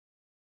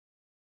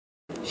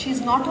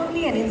She's not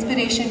only an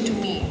inspiration to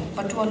me,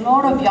 but to a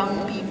lot of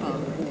young people.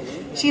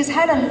 She's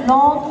had a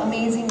long,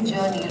 amazing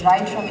journey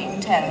right from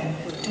Intel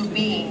to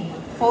being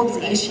Forbes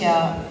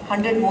Asia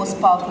 100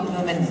 Most Powerful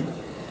Women.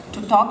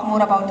 To talk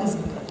more about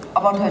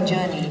her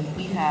journey,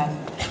 we have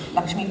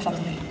Lakshmi.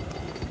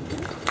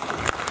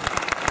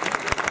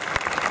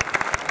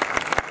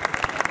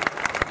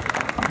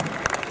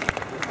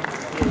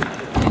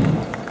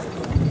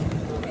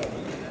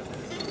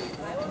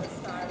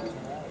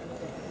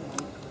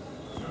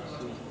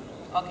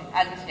 Okay,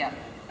 I'll just share.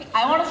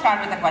 I want to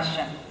start with a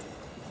question.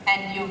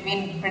 And you've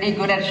been pretty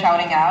good at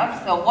shouting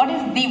out. So what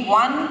is the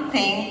one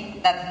thing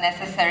that's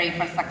necessary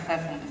for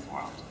success in this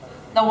world?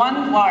 The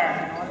one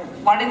word.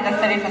 What is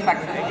necessary for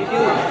success?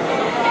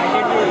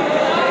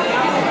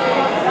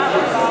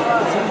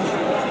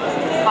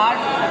 Hard?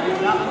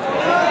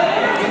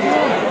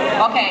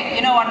 Okay,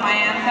 you know what my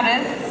answer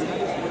is?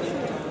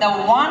 The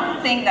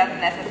one thing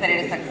that's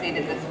necessary to succeed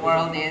in this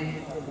world is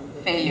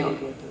failure.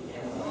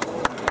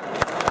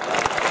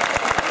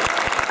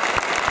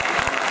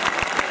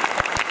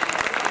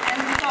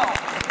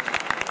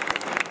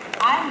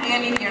 I'm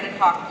really here to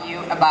talk to you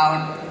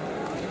about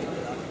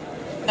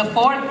the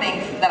 4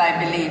 things that I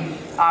believe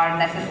are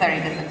necessary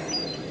to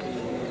succeed.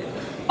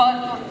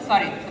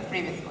 The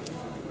previous one.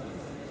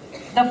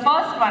 The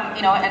first one,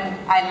 and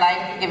I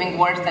like giving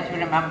words that you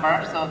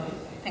remember, so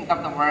think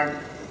of the word.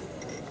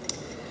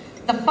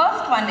 The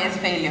first one is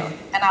failure,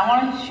 and I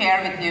want to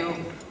share with you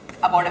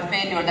about a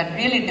failure that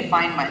really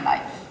defined my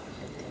life.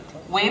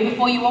 Way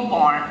before you were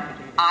born,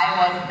 I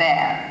was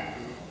there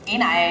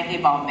in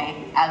IIT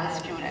Bombay as a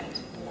student.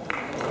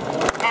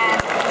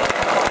 And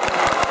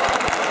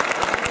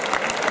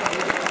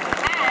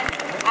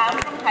I'm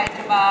from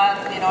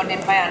Hyderabad,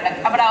 did my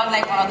undergrad, but I was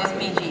like one of those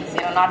PGs,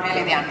 not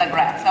really the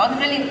undergrad. So I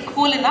wasn't really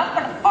cool enough,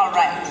 but all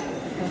right.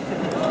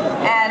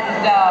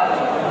 And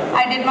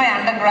I did my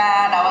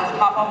undergrad, I was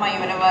top of my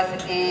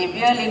university,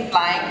 really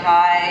flying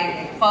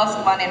high, first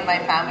one in my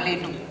family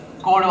to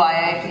go to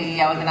IIT,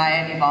 I was in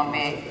IIT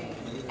Bombay,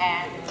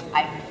 and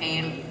I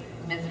failed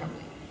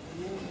miserably.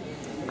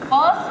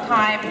 First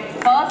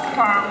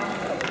term,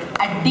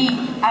 a D.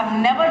 I've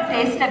never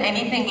tasted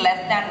anything less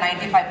than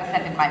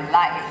 95% in my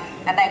life,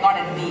 and I got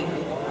a D.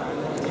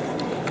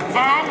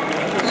 And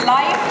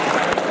life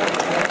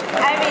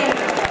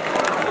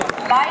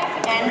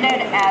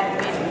ended as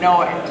we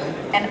know it,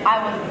 and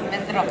I was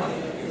miserable.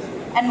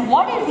 And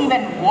what is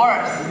even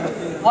worse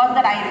was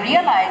that I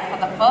realized for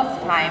the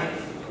first time,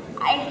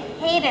 I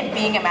hated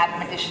being a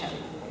mathematician.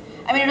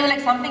 It was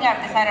like something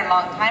I've decided a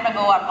long time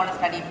ago. I'm going to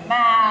study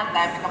math,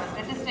 I'm going to become a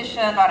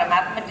statistician or a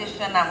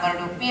mathematician, I'm going to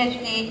do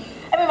PhD.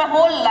 My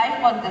whole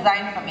life was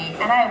designed for me,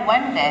 and I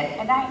went there,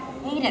 and I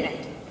hated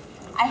it.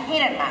 I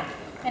hated math.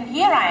 And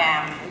here I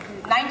am,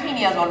 19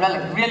 years old, well,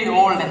 like really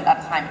old in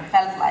that time, it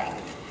felt like.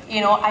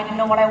 I didn't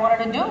know what I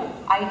wanted to do.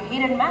 I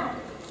hated math.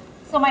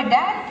 So my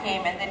dad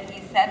came, and then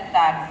he said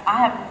that, I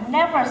have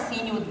never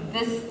seen you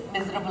this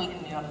miserable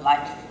in your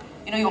life.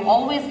 You're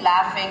always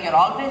laughing, you're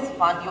always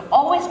fun, you're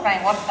always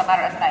crying, what's the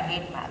matter? I said, I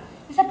hate math.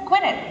 He said,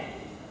 quit it.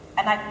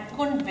 And I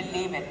couldn't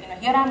believe it.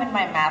 Here I'm in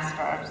my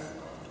master's,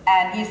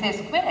 and he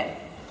says, quit it.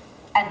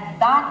 And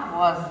that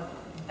was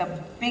the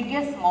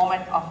biggest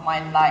moment of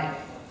my life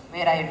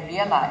where I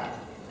realized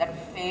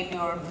that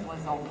failure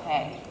was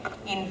okay.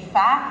 In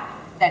fact,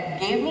 that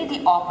gave me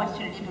the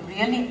opportunity to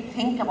really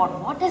think about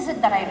what is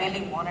it that I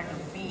really wanted to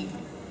be.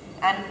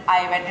 And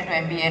I went into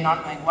MBA,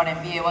 not knowing what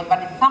MBA was,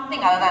 but it's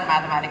something other than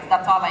mathematics,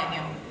 that's all I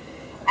knew.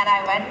 And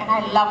I went and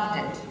I loved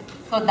it.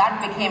 So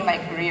that became my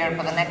career.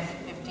 For the next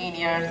 15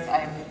 years,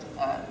 I've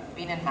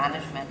been in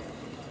management.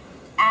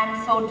 And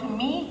so to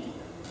me,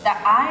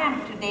 that I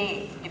am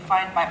today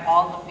defined by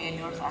all the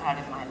failures I had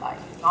in my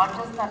life. Not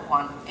just that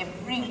one,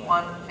 every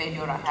one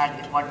failure I had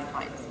is what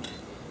defines me.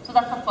 So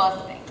that's the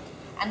first thing.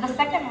 And the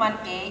second one,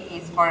 A,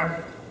 is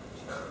for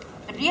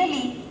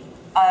really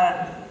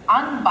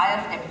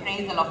unbiased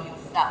appraisal of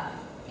yourself.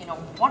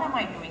 What am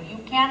I doing? You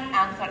can't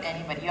answer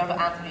anybody, you have to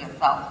answer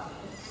yourself.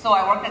 So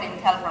I worked at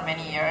Intel for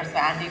many years, so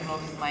Andy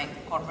Grove is my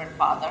corporate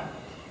father.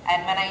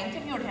 And when I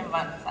interviewed him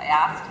once, I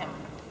asked him,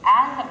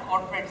 as a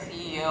corporate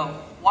CEO,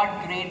 what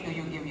grade do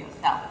you give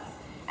yourself?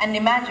 And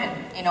imagine,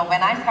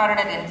 when I started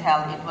at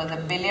Intel, it was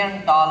 $1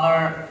 billion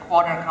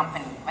quarter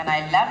company. When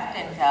I left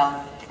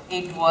Intel,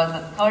 it was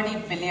a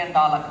 $30 billion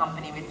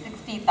company with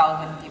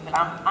 60,000 people.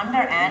 Under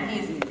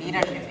Andy's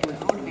leadership, it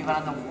grew to be one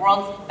of the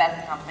world's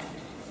best companies.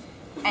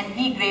 And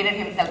he graded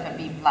himself a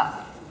B+.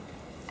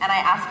 And I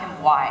asked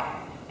him why.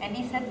 And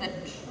he said the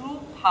true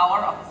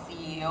power of a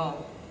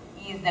CEO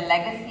is the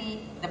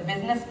legacy, the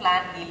business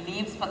plan he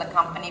leaves for the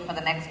company for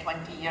the next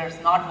 20 years,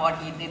 not what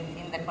he did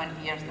in the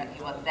 20 years that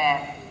he was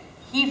there.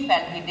 He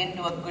felt he didn't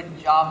do a good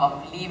job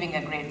of leaving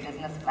a great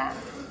business plan.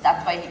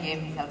 That's why he gave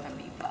himself a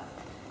B+.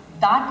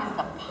 That is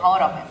the power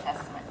of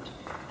assessment.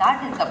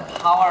 That is the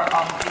power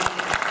of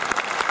being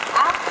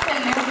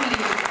absolutely,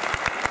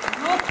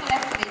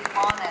 ruthlessly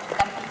honest.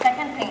 That's the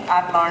second thing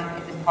I've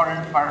learned is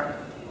important for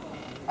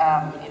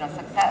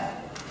success.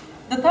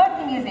 The third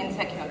thing is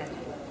insecurity.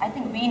 I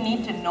think we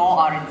need to know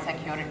our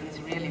insecurities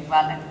really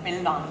well and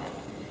build on them.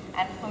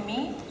 And for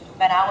me,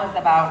 when I was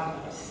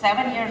about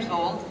 7 years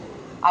old,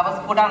 I was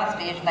put on a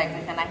stage like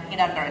this and I hid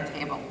under a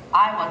table.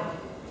 I was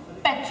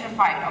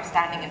petrified of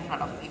standing in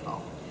front of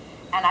people.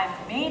 And I've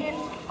made it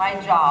my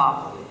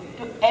job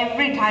to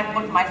every time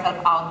put myself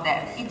out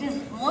there. It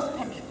is most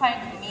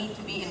petrifying to me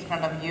to be in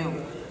front of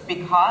you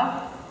because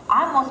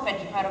I'm most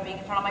petrified of being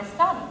in front of my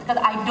son because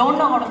I don't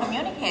know how to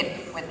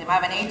communicate with him. I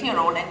have an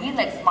 8-year-old and he's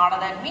like smarter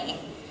than me.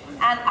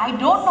 And I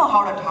don't know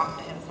how to talk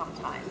to him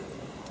sometimes.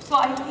 So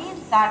I feel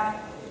that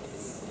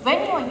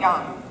when you're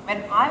young,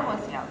 when I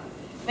was young,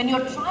 when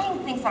you're trying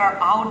things that are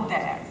out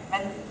there,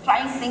 when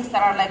trying things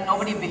that are like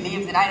nobody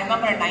believes in. I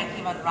remember at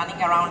 91 running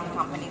around the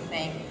company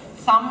saying,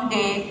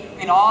 someday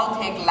we'll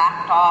all take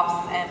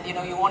laptops and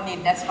you won't need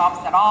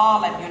desktops at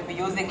all and you'll be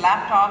using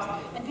laptops.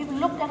 And people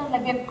looked at us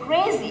like we're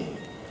crazy.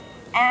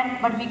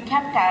 But we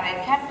kept at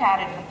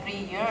it for 3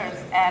 years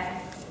and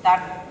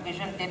that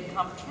vision did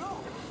come true.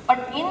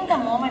 But in the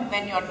moment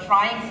when you're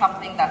trying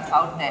something that's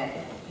out there,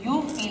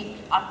 you feel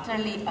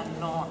utterly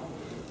alone.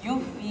 You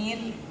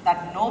feel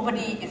that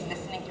nobody is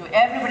listening to you.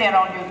 Everybody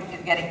around you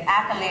is getting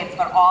accolades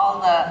for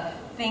all the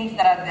things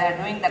that they're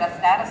doing that are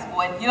status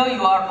quo, and here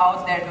you are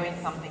out there doing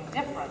something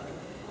different.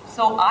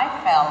 So I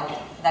felt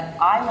that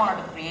I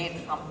wanted to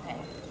create something,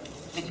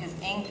 which is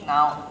Inc.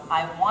 now.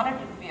 I wanted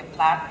it to be a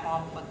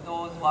platform for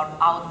those who are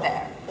out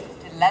there,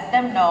 to let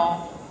them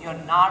know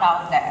you're not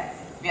out there,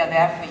 we are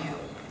there for you.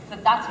 So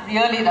that's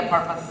really the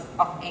purpose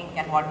of Inc.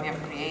 and what we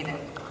have created.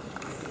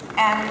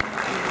 And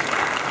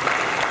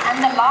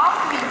the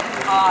last piece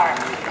is hard,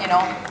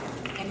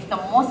 it's the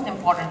most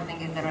important thing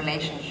is the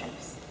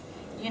relationships.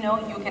 You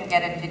can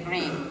get a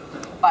degree,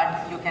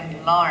 but you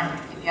can learn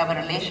if you have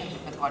a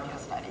relationship with what you're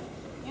studying.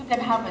 You can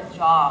have a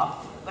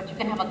job, but you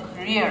can have a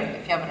career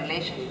if you have a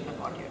relationship with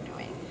what you're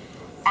doing.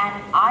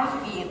 And I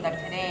feel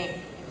that today,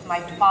 it's my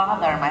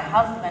father, my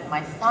husband,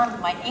 my son,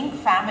 my Inc.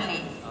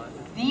 family.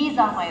 These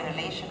are my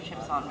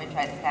relationships on which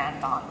I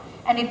stand on.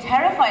 And it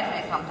terrifies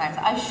me sometimes.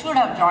 I should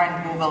have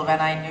joined Google when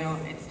I knew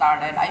it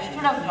started. I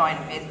should have joined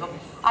Facebook.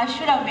 I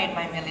should have made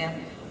my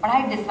millions. But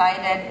I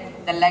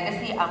decided the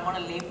legacy I'm going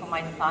to leave for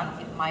my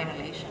son is my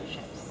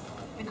relationships.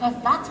 Because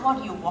that's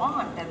what you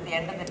want at the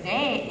end of the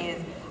day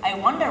is, I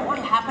wonder what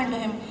will happen to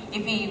him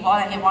if he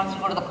wants to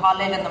go to the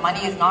college and the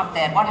money is not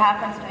there. What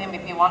happens to him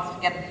if he wants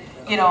to get,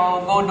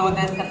 go do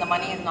this and the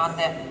money is not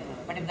there.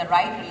 But if the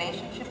right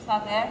relationships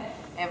are there,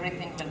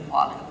 everything will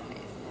fall into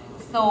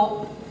place.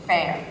 So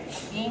fair,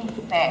 being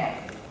fair,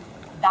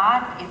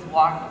 that is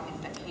what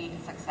is the key to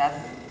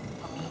success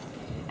for me.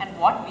 And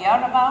what we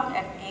are about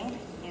at Inc.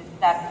 is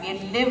that we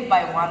live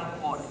by one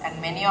quote, and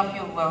many of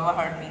you who have ever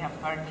heard me have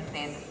heard me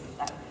say this, is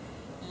that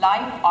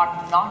life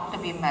ought not to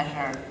be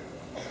measured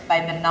by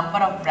the number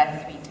of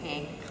breaths we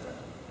take,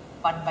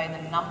 but by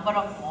the number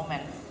of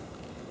moments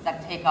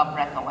that take our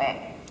breath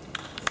away.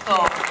 So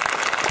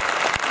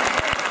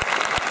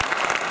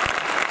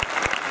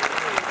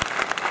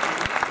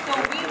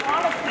we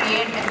want to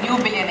create a new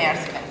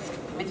billionaires list,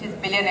 which is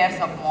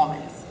billionaires of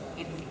moments.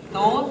 It's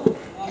those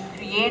who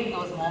create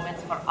those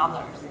moments for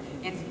others.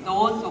 It's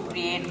those who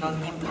create those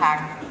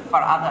impact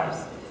for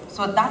others.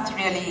 So that's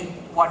really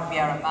what we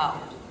are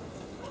about.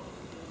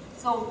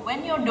 So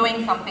when you're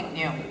doing something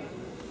new,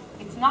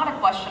 it's not a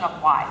question of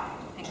why.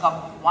 Think of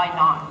why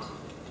not?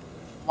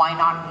 Why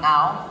not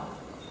now?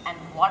 And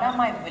what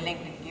am I willing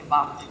to give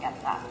up to get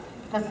that?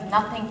 Because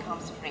nothing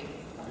comes free.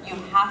 You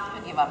have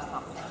to give up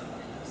something.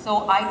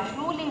 So I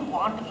truly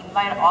want to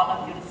invite all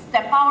of you to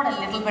step out a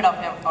little bit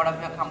out of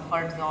your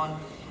comfort zone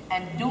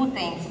and do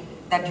things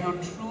that you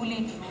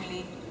truly,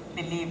 truly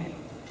believe in.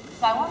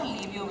 So I want to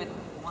leave you with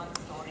one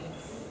story.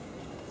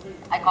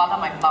 I call her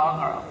my flower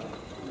girl.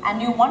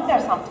 And you wonder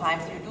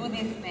sometimes, you do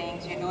these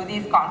things, you do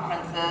these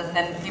conferences,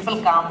 and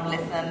people come,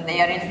 listen, they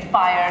are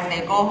inspired,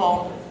 they go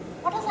home.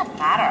 What does that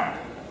matter?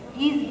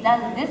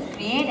 Does this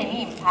create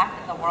any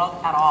impact in the world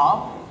at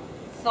all?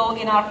 So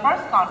in our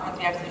first conference,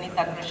 we had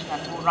Sunita Krishnan,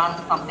 who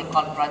runs something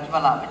called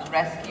Prajwala, which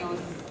rescues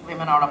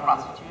women out of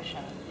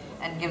prostitution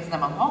and gives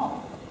them a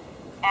home.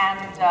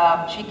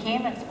 And she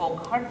came and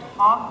spoke. Her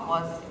talk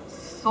was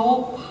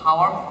so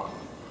powerful.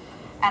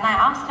 And I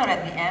asked her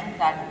at the end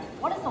that,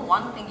 what is the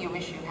one thing you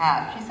wish you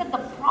had? She said the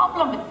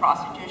problem with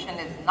prostitution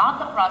is not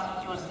the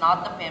prostitutes,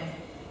 not the pimps,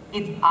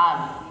 it's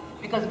us.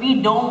 Because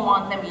we don't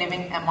want them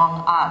living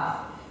among us.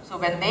 So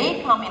when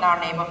they come in our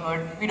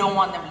neighborhood, we don't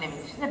want them living.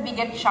 She said we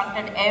get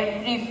shunted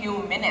every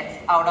few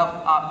minutes out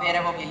of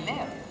wherever we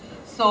live.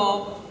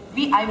 So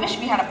I wish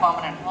we had a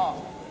permanent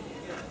home.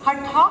 Her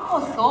talk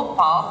was so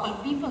powerful,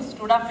 people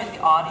stood up in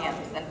the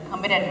audience and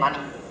committed money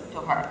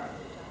to her.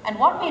 And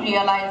what we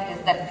realized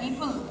is that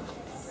people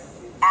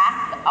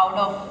act out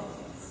of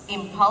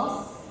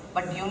impulse,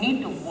 but you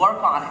need to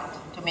work on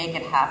it to make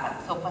it happen.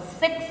 So for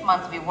 6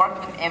 months, we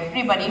worked with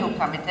everybody who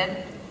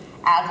committed,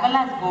 as well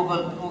as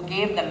Google, who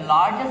gave the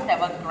largest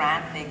ever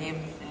grant they gave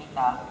to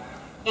Sunita.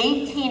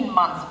 18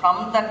 months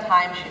from the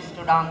time she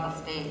stood on the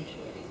stage,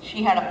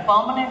 she had a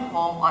permanent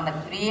home on a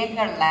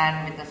 3-acre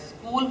land with a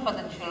school for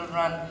the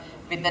children,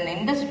 with an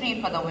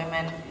industry for the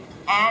women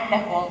and a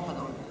home for the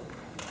women.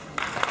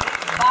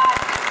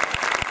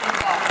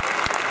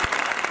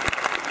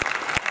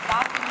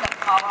 That is the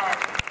power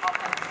of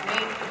a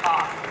great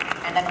talk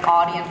and an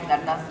audience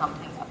that does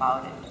something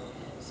about it.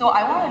 So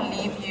I want to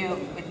leave you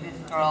with this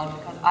girl,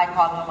 because I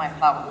call her my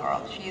flower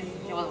girl. She's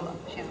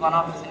one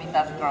of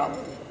Sunita's girls.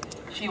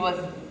 She was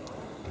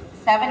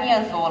 7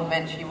 years old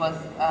when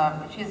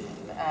she's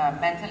a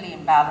mentally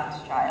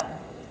imbalanced child.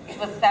 She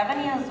was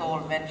 7 years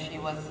old when she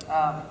was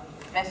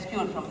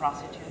rescued from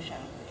prostitution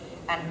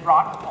and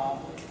brought home.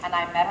 And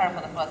I met her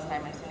for the first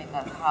time in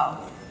Sunita's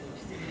house.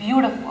 She's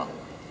beautiful.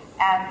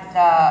 And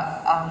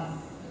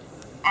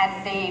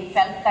they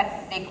felt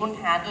that they couldn't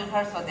handle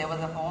her, so there was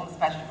a home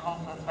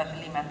for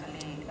especially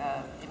mentally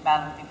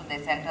imbalanced people.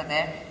 They sent her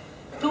there.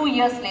 2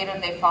 years later,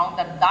 they found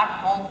that that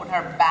home put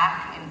her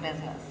back in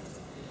business.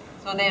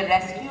 So they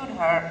rescued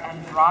her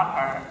and brought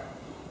her,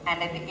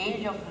 and at the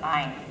age of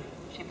 9,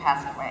 she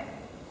passed away.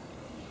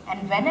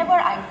 And whenever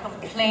I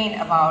complain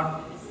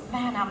about,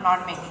 man, I'm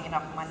not making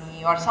enough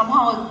money, or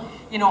somehow,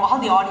 all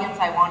the audience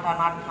I want are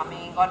not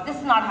coming, or this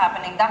is not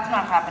happening, that's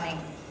not happening,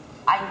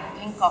 I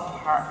think of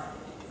her.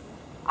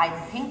 I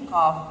think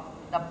of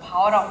the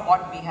power of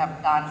what we has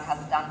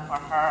done for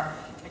her,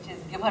 which is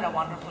give her a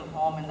wonderful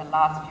home in the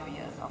last few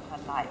years of her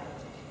life.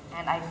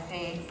 And I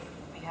say,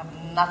 we have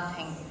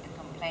nothing to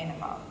complain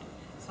about.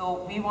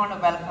 So we want to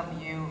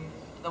welcome you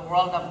to the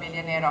world of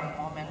billionaire of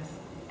moments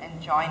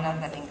and join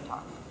us at Ink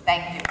Talks.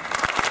 Thank you.